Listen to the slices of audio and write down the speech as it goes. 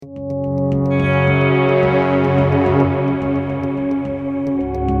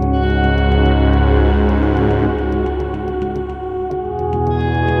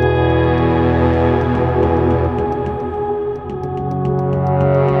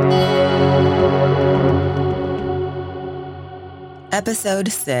Episode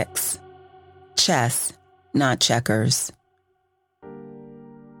 6. Chess, Not Checkers.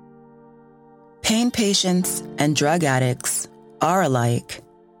 Pain patients and drug addicts are alike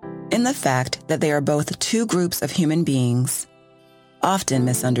in the fact that they are both two groups of human beings, often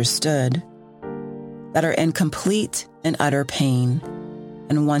misunderstood, that are in complete and utter pain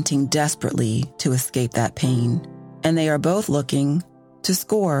and wanting desperately to escape that pain. And they are both looking to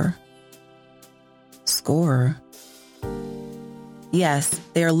score. Score. Yes,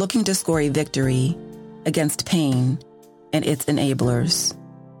 they are looking to score a victory against pain and its enablers.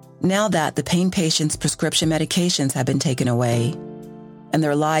 Now that the pain patients' prescription medications have been taken away and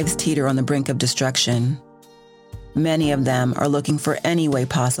their lives teeter on the brink of destruction, many of them are looking for any way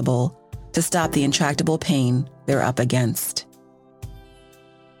possible to stop the intractable pain they're up against.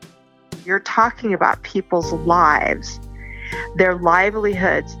 You're talking about people's lives, their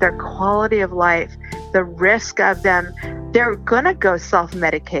livelihoods, their quality of life, the risk of them. They're going to go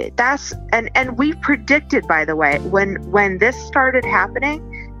self-medicate. And we predicted, by the way, when this started happening,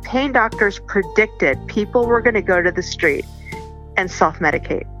 pain doctors predicted people were going to go to the street and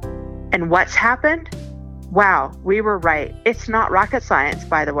self-medicate. And what's happened? Wow, we were right. It's not rocket science,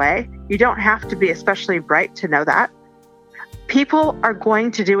 by the way. You don't have to be especially bright to know that. People are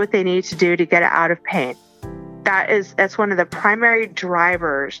going to do what they need to do to get out of pain. That's one of the primary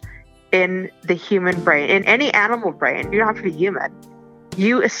drivers in the human brain. In any animal brain, you don't have to be human.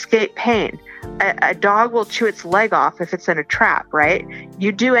 You escape pain. A dog will chew its leg off if it's in a trap, right?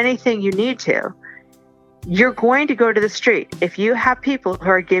 You do anything you need to. You're going to go to the street. If you have people who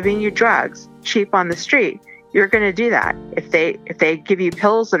are giving you drugs cheap on the street, you're going to do that. If they give you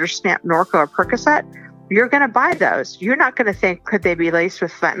pills that are stamped Norco or Percocet, you're going to buy those. You're not going to think, could they be laced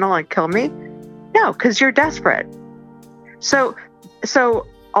with fentanyl and kill me? No, because you're desperate. So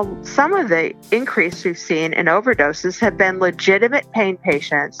some of the increase we've seen in overdoses have been legitimate pain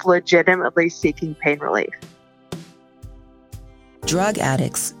patients legitimately seeking pain relief. Drug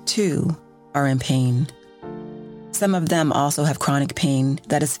addicts, too, are in pain. Some of them also have chronic pain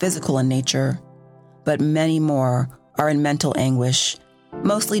that is physical in nature, but many more are in mental anguish,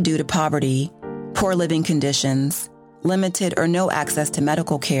 mostly due to poverty, poor living conditions, limited or no access to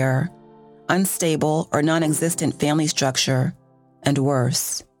medical care, unstable or non-existent family structure, and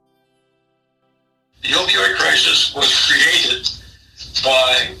worse. The opioid crisis was created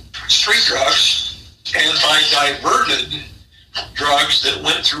by street drugs and by diverted drugs that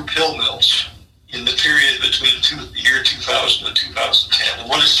went through pill mills in the period between the year 2000 and 2010. And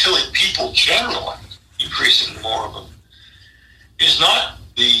what is killing people generally, increasingly more of them, is not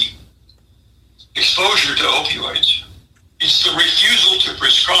the exposure to opioids. It's the refusal to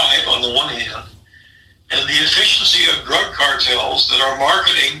prescribe on the one hand, and the efficiency of drug cartels that are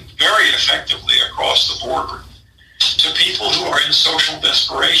marketing very effectively across the border to people who are in social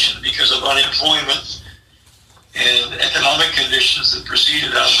desperation because of unemployment and economic conditions that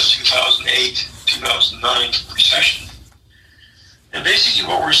proceeded out of the 2008-2009 recession. And basically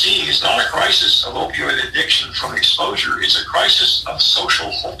what we're seeing is not a crisis of opioid addiction from exposure, it's a crisis of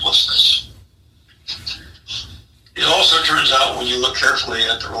social hopelessness. It also turns out, when you look carefully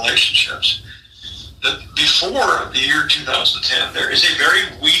at the relationships, that before the year 2010, there is a very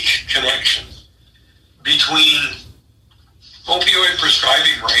weak connection between opioid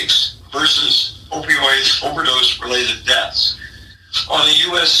prescribing rates versus opioid overdose-related deaths on a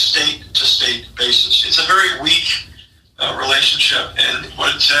U.S. state-to-state basis. It's a very weak relationship, and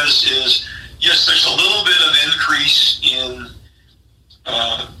what it says is, yes, there's a little bit of increase in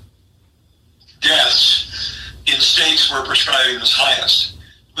deaths in states where prescribing is highest,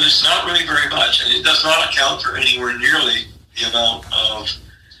 but it's not really very much, and it does not account for anywhere nearly the amount of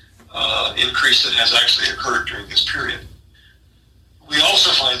increase that has actually occurred during this period. We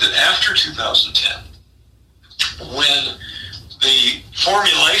also find that after 2010, when the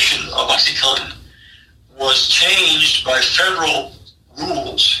formulation of OxyContin was changed by federal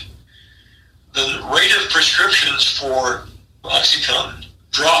rules, the rate of prescriptions for OxyContin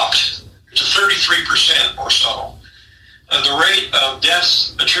dropped to 33% or so, and the rate of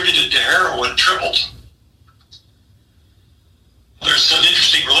deaths attributed to heroin tripled. There's an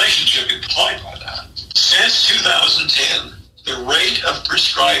interesting relationship implied by that. Since 2010, the rate of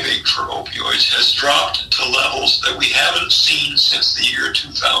prescribing for opioids has dropped to levels that we haven't seen since the year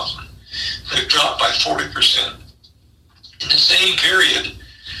 2000. They've dropped by 40%. In the same period,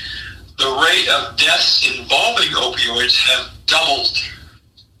 the rate of deaths involving opioids have doubled.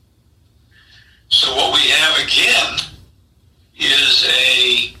 So what we have again is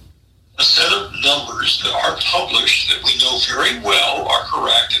a set of numbers that are published that we know very well are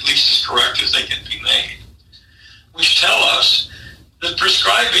correct, at least as correct as they can be made, which tell us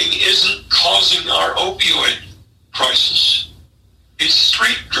prescribing isn't causing our opioid crisis. It's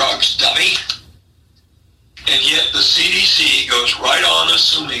street drugs, dummy. And yet the CDC goes right on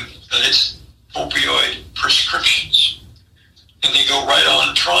assuming that it's opioid prescriptions. And they go right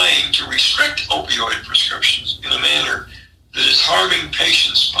on trying to restrict opioid prescriptions in a manner that is harming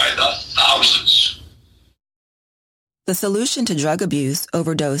patients by the thousands. The solution to drug abuse,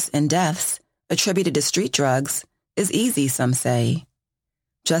 overdose, and deaths attributed to street drugs is easy, some say.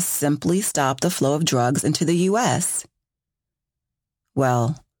 Just simply stop the flow of drugs into the U.S.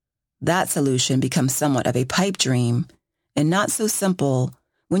 Well, that solution becomes somewhat of a pipe dream and not so simple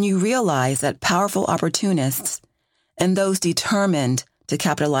when you realize that powerful opportunists and those determined to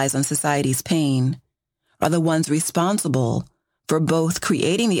capitalize on society's pain are the ones responsible for both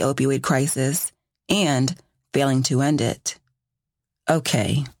creating the opioid crisis and failing to end it.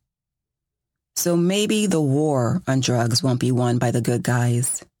 Okay, so maybe the war on drugs won't be won by the good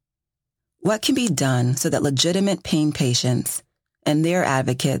guys. What can be done so that legitimate pain patients and their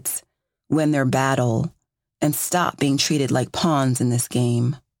advocates win their battle and stop being treated like pawns in this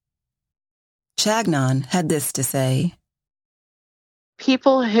game? Chagnon had this to say.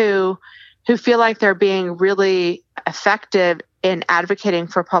 People who feel like they're being really effective in advocating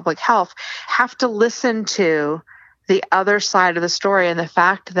for public health have to listen to the other side of the story and the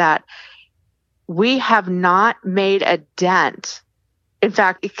fact that we have not made a dent. In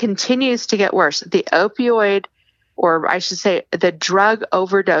fact, it continues to get worse. The opioid, or I should say the drug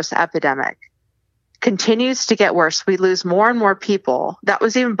overdose epidemic, continues to get worse. We lose more and more people. That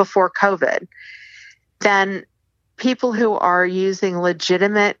was even before COVID. Than people who are using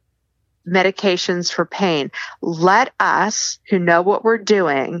legitimate medications for pain. Let us, who know what we're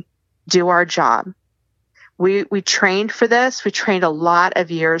doing, do our job. We trained for this. We trained a lot of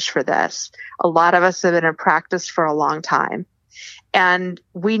years for this. A lot of us have been in practice for a long time. And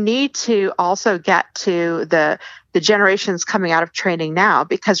we need to also get to the generations coming out of training now,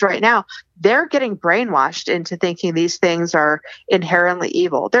 because right now they're getting brainwashed into thinking these things are inherently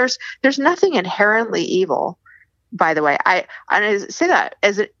evil. There's nothing inherently evil, by the way. I say that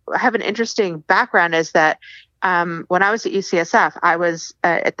as I have an interesting background is that when I was at UCSF, I was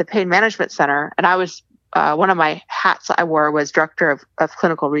at the Pain Management Center, and I was one of my hats I wore was director of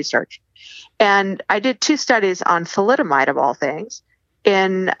clinical research. And I did 2 studies on thalidomide, of all things,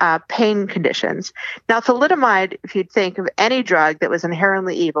 in pain conditions. Now, thalidomide, if you'd think of any drug that was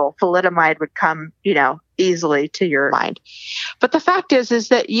inherently evil, thalidomide would come, easily to your mind. But the fact is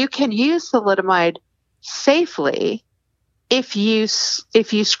that you can use thalidomide safely if you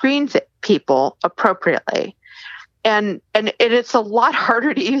screen people appropriately. And it's a lot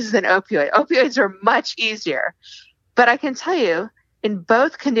harder to use than opioid. Opioids are much easier. But I can tell you, in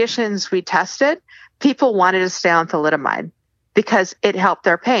both conditions we tested, people wanted to stay on thalidomide because it helped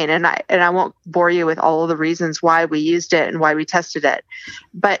their pain. And I won't bore you with all of the reasons why we used it and why we tested it.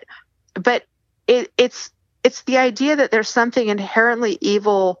 But it's the idea that there's something inherently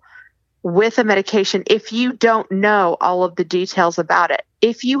evil with a medication if you don't know all of the details about it.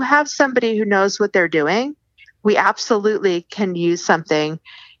 If you have somebody who knows what they're doing, we absolutely can use something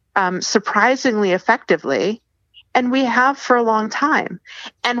surprisingly effectively, and we have for a long time.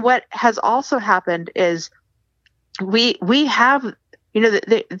 And what has also happened is we have,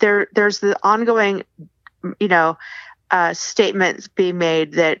 there's the ongoing, statements being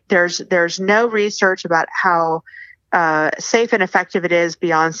made that there's no research about how safe and effective it is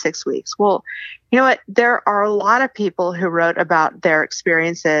beyond 6 weeks. Well, you know what? There are a lot of people who wrote about their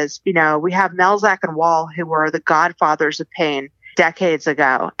experiences. We have Melzack and Wall, who were the godfathers of pain decades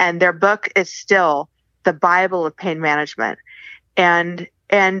ago, and their book is still the Bible of pain management. And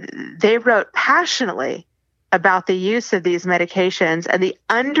they wrote passionately about the use of these medications and the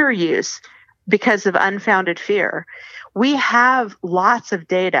underuse because of unfounded fear. We have lots of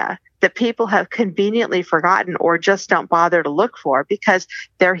data that people have conveniently forgotten or just don't bother to look for because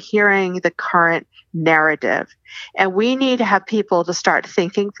they're hearing the current narrative. And we need to have people to start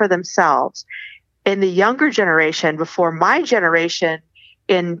thinking for themselves. In the younger generation, before my generation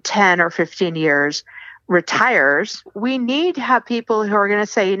in 10 or 15 years retires, we need to have people who are going to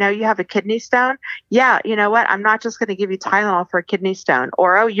say, you have a kidney stone? Yeah, you know what? I'm not just going to give you Tylenol for a kidney stone.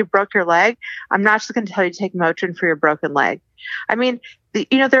 Or, oh, you broke your leg? I'm not just going to tell you to take Motrin for your broken leg. I mean,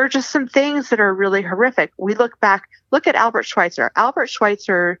 there are just some things that are really horrific. We look at Albert Schweitzer. Albert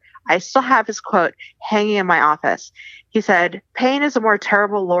Schweitzer, I still have his quote hanging in my office. He said, "Pain is a more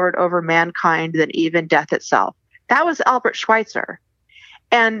terrible lord over mankind than even death itself." That was Albert Schweitzer.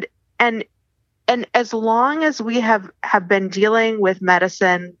 And as long as we have been dealing with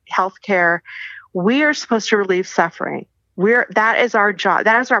medicine, healthcare, we are supposed to relieve suffering. That is our job.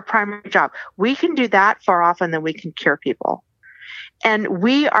 That is our primary job. We can do that far often than we can cure people. And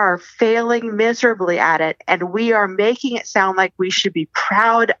we are failing miserably at it. And we are making it sound like we should be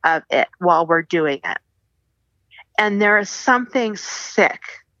proud of it while we're doing it. And there is something sick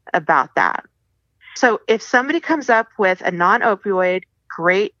about that. So if somebody comes up with a non-opioid,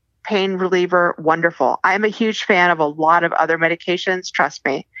 great pain reliever, wonderful. I'm a huge fan of a lot of other medications, trust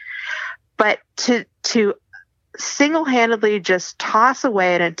me. But to single-handedly just toss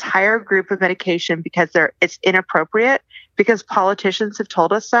away an entire group of medication because it's inappropriate, because politicians have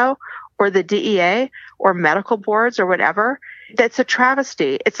told us so, or the DEA or medical boards or whatever, that's a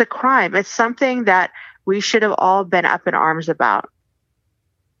travesty. It's a crime. It's something that we should have all been up in arms about.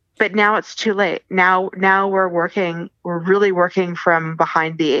 But now it's too late. Now we're really working from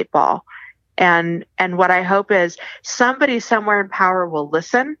behind the eight ball. And what I hope is somebody somewhere in power will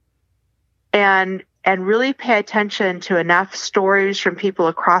listen and really pay attention to enough stories from people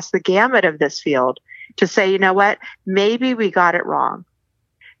across the gamut of this field to say, you know what, maybe we got it wrong.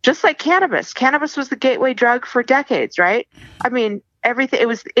 Just like cannabis. Cannabis was the gateway drug for decades, right? I mean, everything,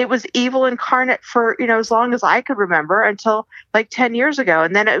 it was evil incarnate for, as long as I could remember, until like 10 years ago.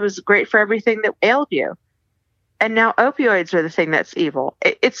 And then it was great for everything that ailed you. And now opioids are the thing that's evil.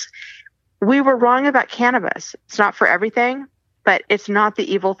 We were wrong about cannabis. It's not for everything, but it's not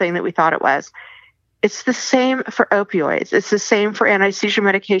the evil thing that we thought it was. It's the same for opioids. It's the same for anti-seizure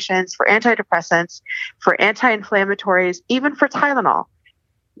medications, for antidepressants, for anti-inflammatories, even for Tylenol.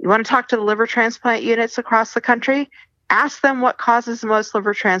 You want to talk to the liver transplant units across the country? Ask them what causes the most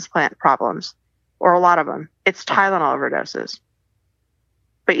liver transplant problems, or a lot of them. It's Tylenol overdoses.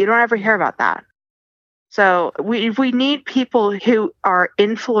 But you don't ever hear about that. So we need people who are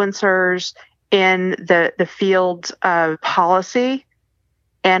influencers in the field of policy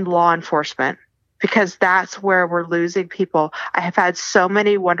and law enforcement, because that's where we're losing people. I have had so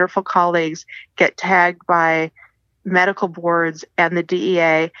many wonderful colleagues get tagged by medical boards and the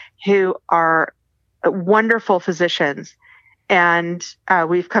DEA who are wonderful physicians. And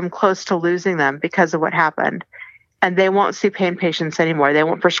we've come close to losing them because of what happened. And they won't see pain patients anymore. They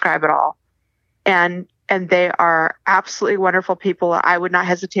won't prescribe at all. And they are absolutely wonderful people I would not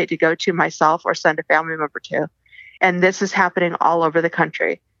hesitate to go to myself or send a family member to. And this is happening all over the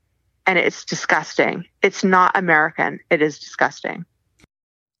country. And it's disgusting. It's not American. It is disgusting.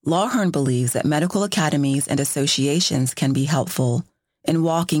 Lawhern believes that medical academies and associations can be helpful in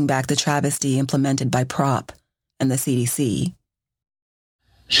walking back the travesty implemented by PROP and the CDC.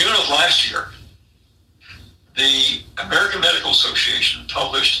 June of last year, the American Medical Association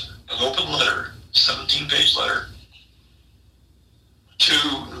published an open letter, 17-page letter, to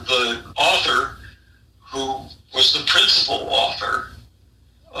the author who was the principal author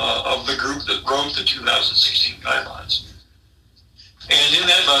of the group that wrote the 2016 guidelines. And in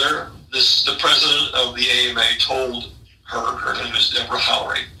that letter, the president of the AMA told her name is Deborah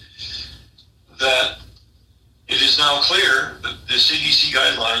Howry, that it is now clear that the CDC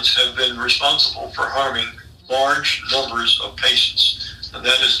guidelines have been responsible for harming large numbers of patients. And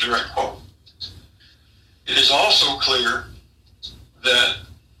that is a direct quote. It is also clear that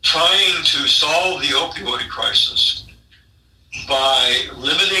trying to solve the opioid crisis by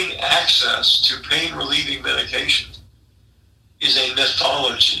limiting access to pain-relieving medication is a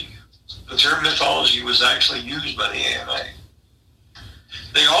mythology. The term mythology was actually used by the AMA.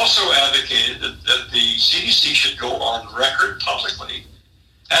 They also advocated that the CDC should go on record publicly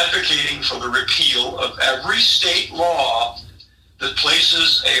advocating for the repeal of every state law that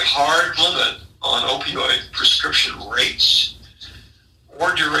places a hard limit on opioid prescription rates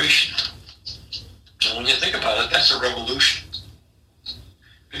or duration. And when you think about it, that's a revolution.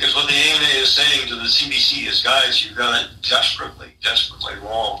 Because what the AMA is saying to the CDC is, guys, you've got it desperately, desperately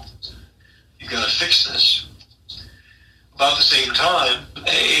wrong. You've got to fix this. About the same time,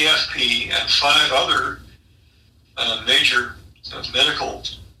 AAFP and 5 other major medical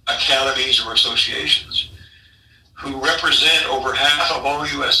academies or associations who represent over half of all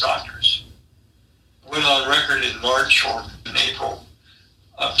U.S. doctors went on record in March or in April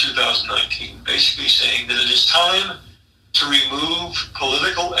of 2019, basically saying that it is time to remove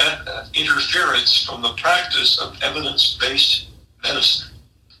political interference from the practice of evidence-based medicine.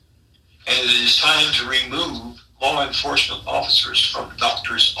 And it is time to remove law enforcement officers from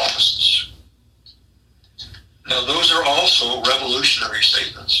doctors' offices. Now, those are also revolutionary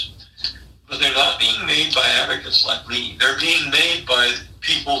statements, but they're not being made by advocates like me. They're being made by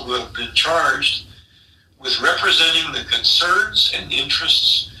people who have been charged with representing the concerns and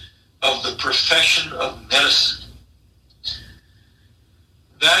interests of the profession of medicine.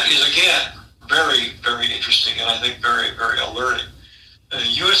 That is, again, very, very interesting and I think very, very alerting. The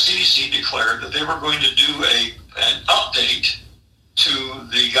US CDC declared that they were going to do an update to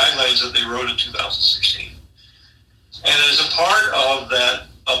the guidelines that they wrote in 2016. And as a part of that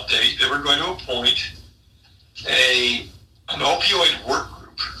update, they were going to appoint an opioid work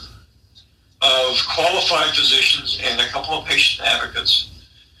group of qualified physicians and a couple of patient advocates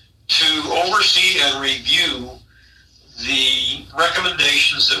to oversee and review the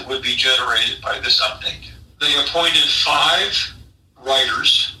recommendations that would be generated by this update. They appointed 5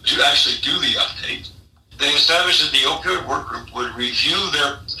 writers to actually do the update. They established that the opioid work group would review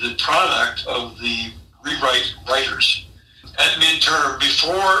the product of the rewrite writers at midterm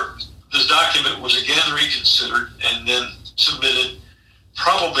before this document was again reconsidered and then submitted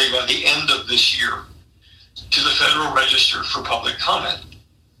probably by the end of this year to the Federal Register for public comment.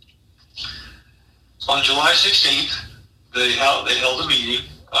 On July 16th, they held a meeting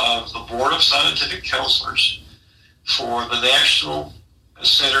of the Board of Scientific Counselors for the National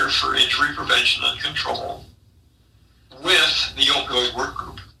Center for Injury Prevention and Control with the opioid work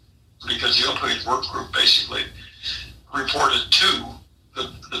group, because the opioid work group basically reported to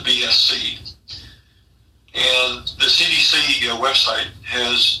the BSC. And the CDC website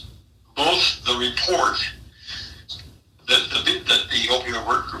has both the report that the opioid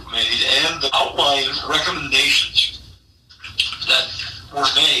work group made and the outline recommendations that were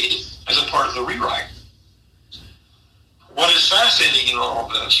made as a part of the rewrite. What is fascinating in all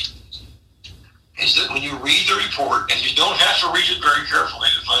of this is that when you read the report, and you don't have to read it very carefully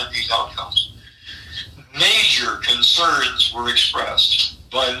to find these outcomes, major concerns were expressed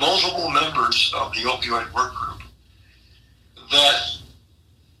by multiple members of the opioid work group that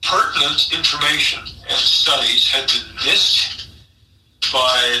pertinent information and studies had been missed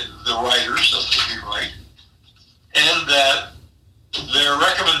by the writers of the rewrite, and that their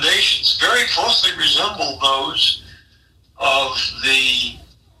recommendations very closely resemble those of the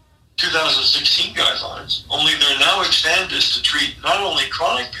 2016 guidelines, only they're now expanded to treat not only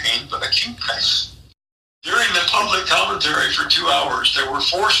chronic pain, but acute pain. During the public commentary for 2 hours, there were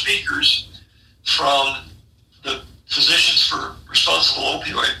 4 speakers from the Physicians for Responsible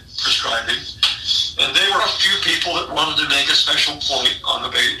Opioid Prescribing, and there were a few people that wanted to make a special point on the,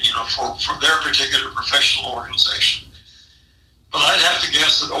 for their particular professional organization. But I'd have to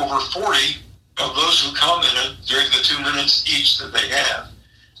guess that over 40 of those who commented during the 2 minutes each that they had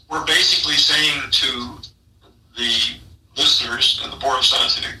were basically saying to the listeners and the Board of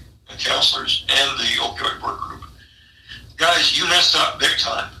Scientific Counselors and the opioid work group, guys, you messed up big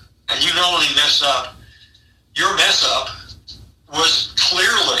time. And you not only messed up, your mess up was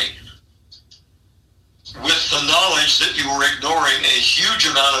clearly with the knowledge that you were ignoring a huge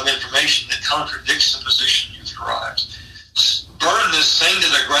amount of information that contradicts the position you've derived. Burn this thing to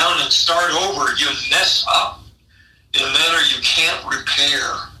the ground and start over. You mess up in a manner you can't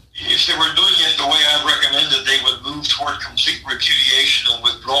repair. If they were doing it the way I recommended, they would move toward complete repudiation and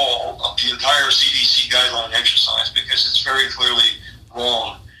withdrawal of the entire CDC guideline exercise, because it's very clearly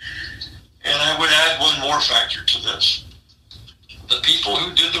wrong. And I would add one more factor to this. The people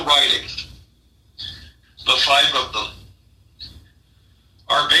who did the writing, the 5 of them,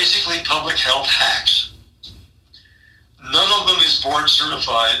 are basically public health hacks. None of them is board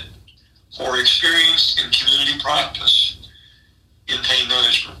certified or experienced in community practice in pain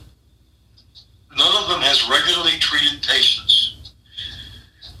management. None of them has regularly treated patients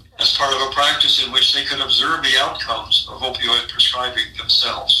as part of a practice in which they could observe the outcomes of opioid prescribing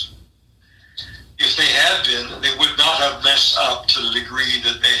themselves. If they had been, they would not have messed up to the degree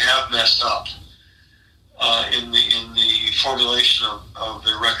that they have messed up in the formulation of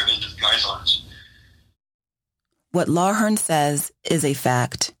their recommended guidelines. What Lawhern says is a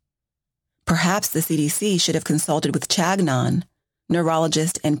fact. Perhaps the CDC should have consulted with Chagnon,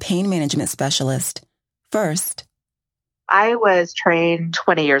 neurologist and pain management specialist, first. I was trained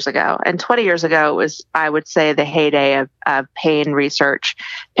 20 years ago, and 20 years ago was, I would say, the heyday of pain research,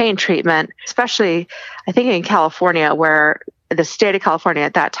 pain treatment, especially, I think, in California, where the state of California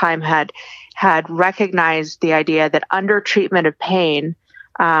at that time had recognized the idea that under treatment of pain,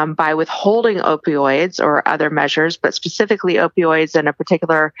 by withholding opioids or other measures, but specifically opioids in a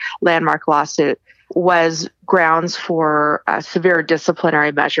particular landmark lawsuit, was grounds for severe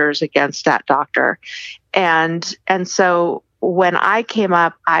disciplinary measures against that doctor. And so when I came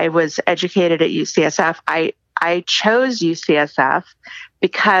up, I was educated at UCSF. I chose UCSF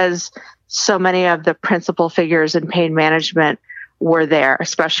because so many of the principal figures in pain management were there,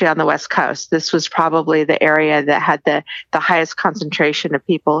 especially on the West Coast. This was probably the area that had the highest concentration of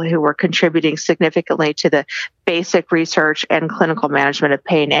people who were contributing significantly to the basic research and clinical management of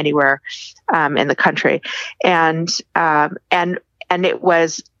pain anywhere in the country. And it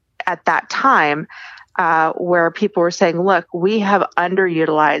was at that time where people were saying, look, we have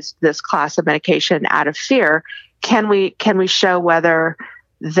underutilized this class of medication out of fear. Can we show whether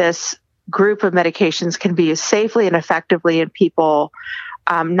this group of medications can be used safely and effectively in people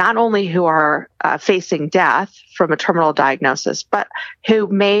not only who are facing death from a terminal diagnosis, but who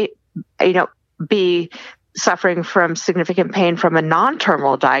may, be suffering from significant pain from a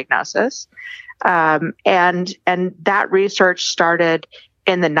non-terminal diagnosis. And that research started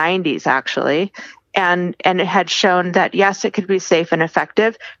in the 90s, actually, and it had shown that yes, it could be safe and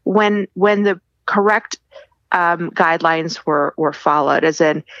effective when the correct guidelines were followed, as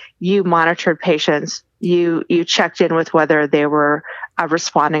in you monitored patients, you checked in with whether they were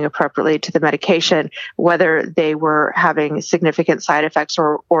responding appropriately to the medication, whether they were having significant side effects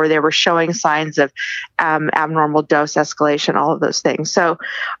or they were showing signs of abnormal dose escalation, all of those things. So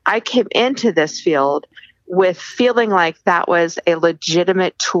I came into this field with feeling like that was a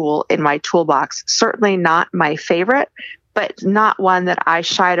legitimate tool in my toolbox. Certainly not my favorite, but not one that I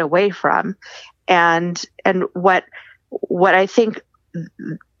shied away from. And what I think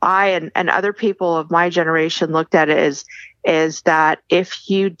I and other people of my generation looked at it is that if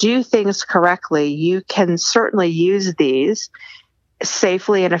you do things correctly, you can certainly use these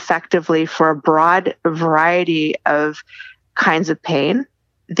safely and effectively for a broad variety of kinds of pain.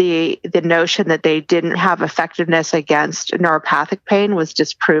 The notion that they didn't have effectiveness against neuropathic pain was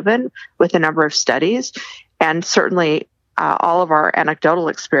disproven with a number of studies, and certainly all of our anecdotal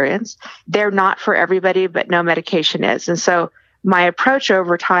experience. They're not for everybody, but no medication is. And so my approach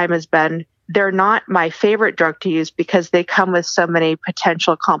over time has been, they're not my favorite drug to use because they come with so many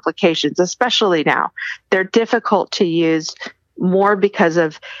potential complications, especially now. They're difficult to use more because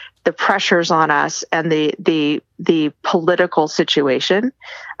of the pressures on us and the political situation.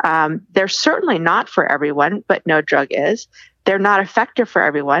 They're certainly not for everyone, but no drug is. They're not effective for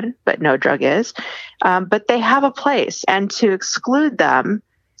everyone, but no drug is. But they have a place. And to exclude them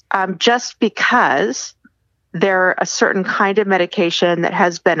just because they're a certain kind of medication that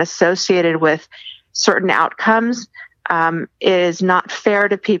has been associated with certain outcomes is not fair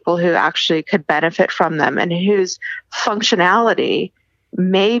to people who actually could benefit from them and whose functionality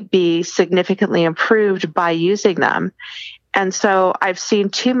may be significantly improved by using them. And so I've seen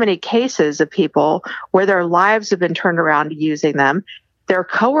too many cases of people where their lives have been turned around using them. Their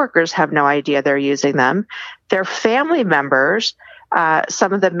coworkers have no idea they're using them. Their family members,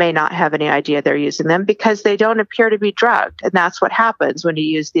 some of them may not have any idea they're using them because they don't appear to be drugged. And that's what happens when you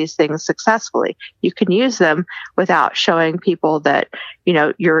use these things successfully. You can use them without showing people that,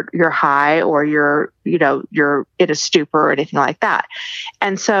 you're high or you're in a stupor or anything like that.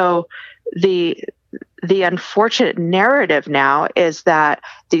 And so the unfortunate narrative now is that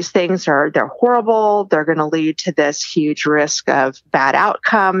these things they're horrible. They're going to lead to this huge risk of bad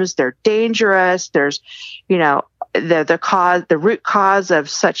outcomes. They're dangerous. There's, the root cause of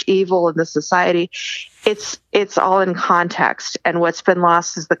such evil in the society. It's all in context. And what's been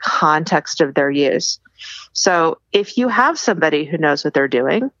lost is the context of their use. So if you have somebody who knows what they're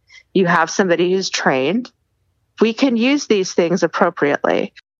doing, you have somebody who's trained, we can use these things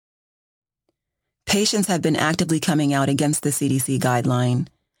appropriately. Patients have been actively coming out against the CDC guideline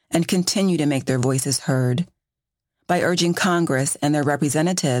and continue to make their voices heard by urging Congress and their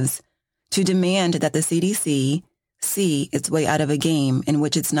representatives to demand that the CDC see its way out of a game in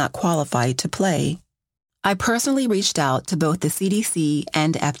which it's not qualified to play. I personally reached out to both the CDC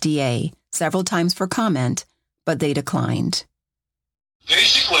and FDA several times for comment, but they declined.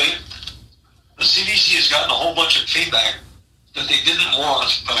 Basically, the CDC has gotten a whole bunch of feedback that they didn't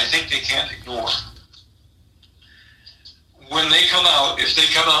want, but I think they can't ignore. When they come out, if they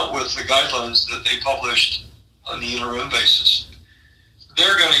come out with the guidelines that they published on the interim basis,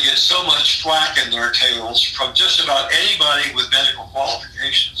 they're going to get so much flack in their tails from just about anybody with medical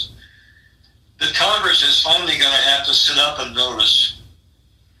qualifications that Congress is finally going to have to sit up and notice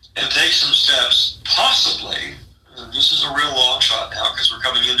and take some steps, possibly, and this is a real long shot now because we're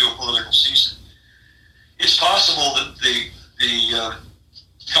coming into a political season, it's possible that the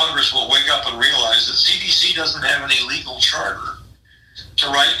Congress will wake up and realize that CDC doesn't have any legal charter to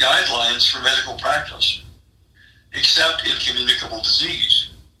write guidelines for medical practice, except in communicable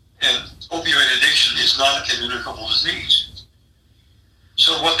disease. And opioid addiction is not a communicable disease.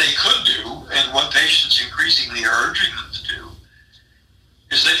 So what they could do, and what patients increasingly are urging them to do,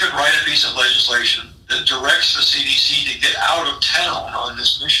 is they could write a piece of legislation that directs the CDC to get out of town on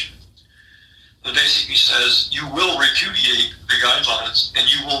this mission. It basically says you will repudiate the guidelines and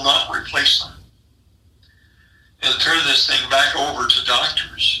you will not replace them. And turn this thing back over to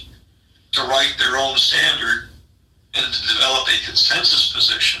doctors to write their own standard and to develop a consensus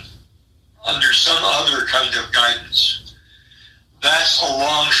position under some other kind of guidance. That's a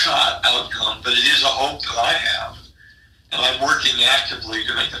long shot outcome, but it is a hope that I have. And I'm working actively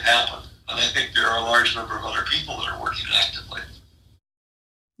to make it happen. And I think there are a large number of other people that are working actively.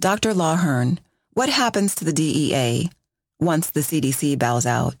 Dr. Lawhern, what happens to the DEA once the CDC bows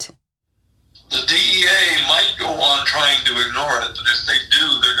out? The DEA might go on trying to ignore it, but if they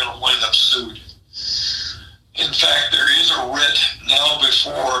do, they're going to wind up sued. In fact, there is a writ now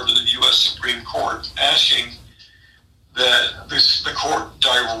before the U.S. Supreme Court asking that the court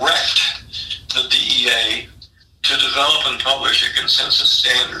direct the DEA to develop and publish a consensus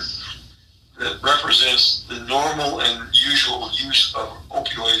standard that represents the normal and usual use of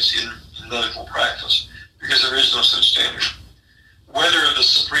opioids in medical practice, because there is no such standard. Whether the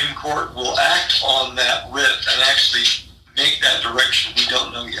Supreme Court will act on that writ and actually make that direction, we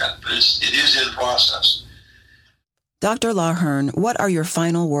don't know yet, but it is in process. Dr. Lawhern, what are your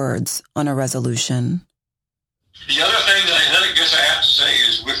final words on a resolution? The other thing that I guess I have to say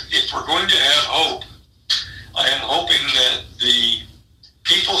is if we're going to have hope, I am hoping that the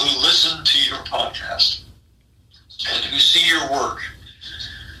people who listen to your podcast and who see your work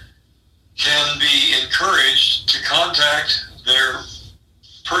can be encouraged to contact their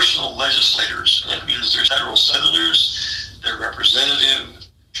personal legislators. That means their federal senators, their representative,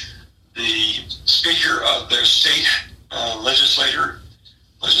 the speaker of their state legislature,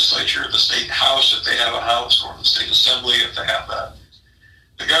 the state house if they have a house, or the state assembly if they have that,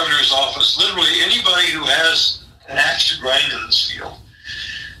 the governor's office, literally anybody who has an axe to grind in this field.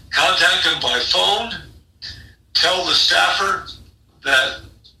 Contact them by phone, tell the staffer that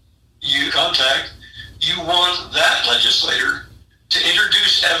you contact, you want that legislator to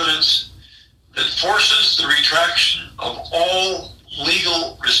introduce evidence that forces the retraction of all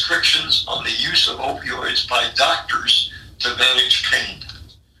legal restrictions on the use of opioids by doctors to manage pain.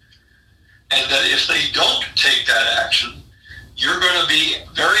 And that if they don't take that action, you're going to be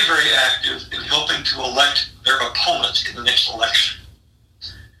very, very active in helping to elect their opponent in the next election.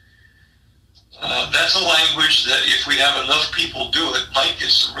 That's a language that if we have enough people do it, might get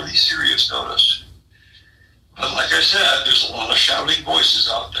some really serious notice. But like I said, there's a lot of shouting voices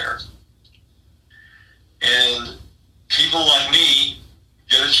out there. And people like me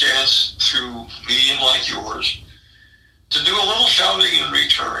get a chance through medium like yours to do a little shouting in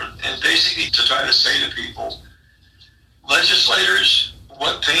return, and basically to try to say to people, legislators,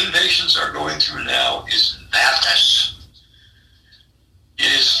 what pain patients are going through now is madness.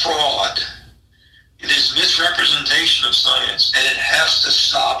 It is fraud. It is misrepresentation of science, and it has to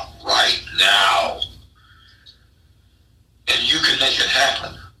stop right now. And you can make it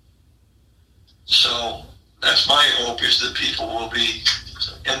happen. So that's my hope, is that people will be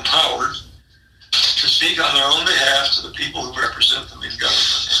empowered to speak on their own behalf to the people who represent them in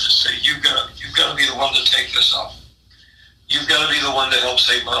government, and to say, you've got to be the one to take this up. You've got to be the one to help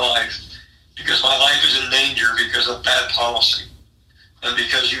save my life, because my life is in danger because of bad policy. And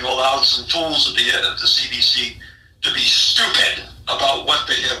because you've allowed some fools at the CDC to be stupid about what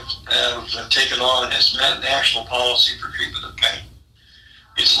they have taken on as national policy for treatment of pain.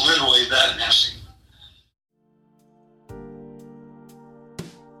 It's literally that messy.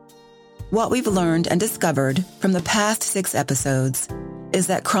 What we've learned and discovered from the past 6 episodes is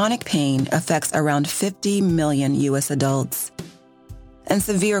that chronic pain affects around 50 million U.S. adults, and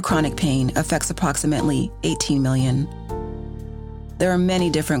severe chronic pain affects approximately 18 million. There are many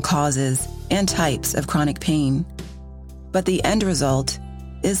different causes and types of chronic pain, but the end result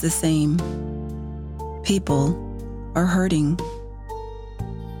is the same. People are hurting.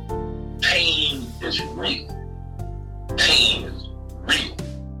 Pain is real. Pain is real.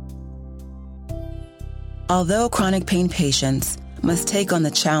 Although chronic pain patients must take on the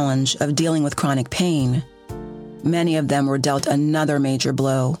challenge of dealing with chronic pain, many of them were dealt another major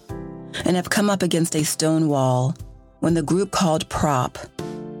blow and have come up against a stone wall when the group called PROP,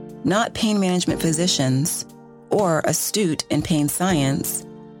 not pain management physicians or astute in pain science,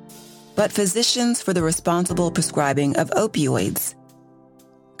 but physicians for the responsible prescribing of opioids,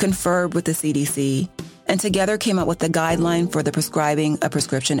 conferred with the CDC and together came up with the guideline for the prescribing of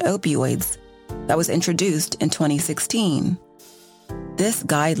prescription opioids that was introduced in 2016. This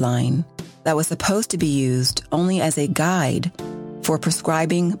guideline, that was supposed to be used only as a guide for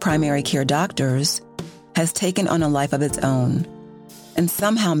prescribing primary care doctors, has taken on a life of its own, and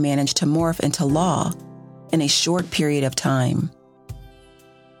somehow managed to morph into law in a short period of time.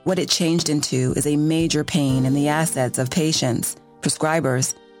 What it changed into is a major pain in the assets of patients,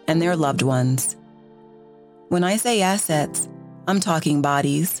 prescribers, and their loved ones. When I say assets, I'm talking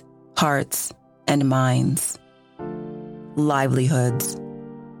bodies, hearts, and minds. Livelihoods.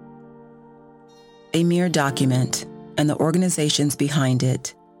 A mere document, and the organizations behind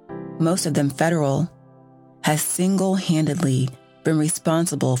it, most of them federal, has single-handedly been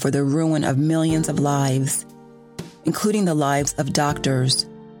responsible for the ruin of millions of lives, including the lives of doctors,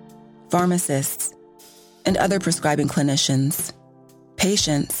 pharmacists, and other prescribing clinicians,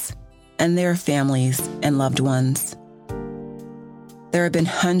 patients, and their families and loved ones. There have been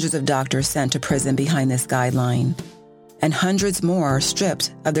hundreds of doctors sent to prison behind this guideline, and hundreds more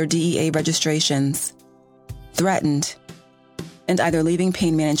stripped of their DEA registrations, threatened, and either leaving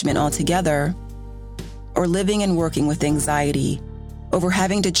pain management altogether or living and working with anxiety over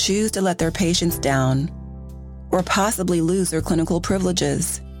having to choose to let their patients down or possibly lose their clinical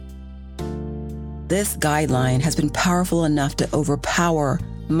privileges. This guideline has been powerful enough to overpower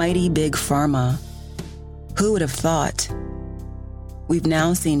mighty Big Pharma. Who would have thought? We've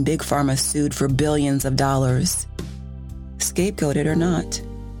now seen Big Pharma sued for billions of dollars, scapegoated or not.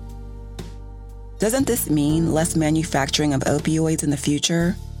 Doesn't this mean less manufacturing of opioids in the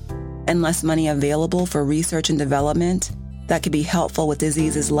future and less money available for research and development that could be helpful with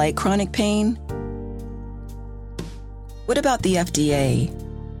diseases like chronic pain? What about the FDA?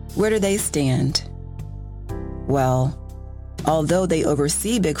 Where do they stand? Well, although they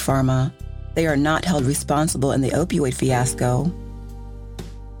oversee Big Pharma, they are not held responsible in the opioid fiasco.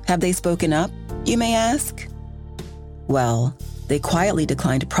 Have they spoken up, you may ask? Well, they quietly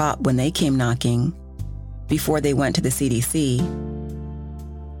declined prop when they came knocking, before they went to the CDC.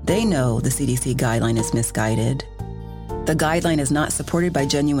 They know the CDC guideline is misguided. The guideline is not supported by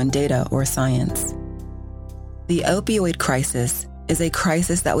genuine data or science. The opioid crisis is a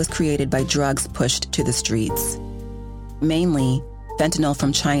crisis that was created by drugs pushed to the streets, mainly fentanyl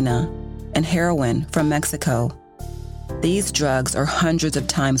from China and heroin from Mexico. These drugs are hundreds of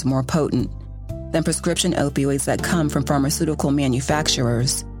times more potent than prescription opioids that come from pharmaceutical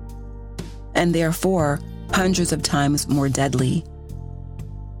manufacturers, and therefore hundreds of times more deadly.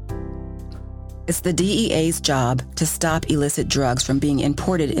 It's the DEA's job to stop illicit drugs from being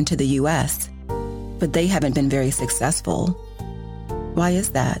imported into the U.S., but they haven't been very successful. Why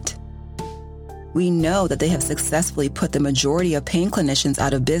is that? We know that they have successfully put the majority of pain clinicians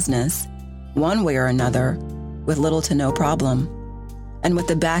out of business, one way or another, with little to no problem, and with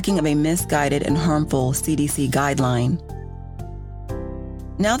the backing of a misguided and harmful CDC guideline.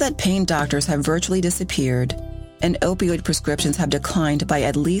 Now that pain doctors have virtually disappeared and opioid prescriptions have declined by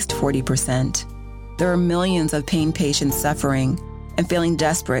at least 40%, there are millions of pain patients suffering and feeling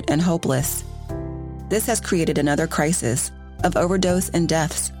desperate and hopeless. This has created another crisis of overdose and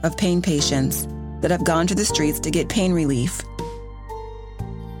deaths of pain patients that have gone to the streets to get pain relief.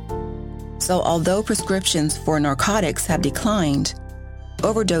 So although prescriptions for narcotics have declined,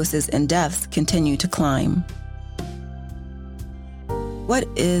 overdoses and deaths continue to climb. What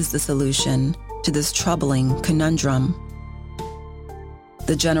is the solution to this troubling conundrum?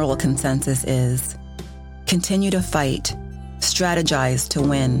 The general consensus is continue to fight, strategize to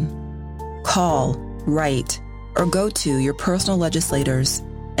win. Call, write, or go to your personal legislators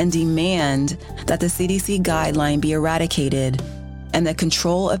and demand that the CDC guideline be eradicated and that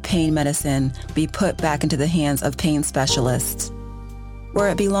control of pain medicine be put back into the hands of pain specialists, where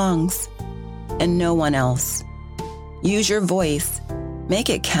it belongs, and no one else. Use your voice. Make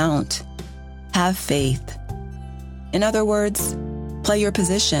it count. Have faith. In other words, play your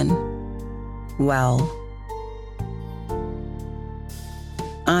position well.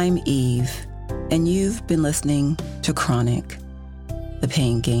 I'm Eve, and you've been listening to Chronic, the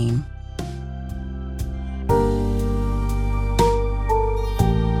Pain Game.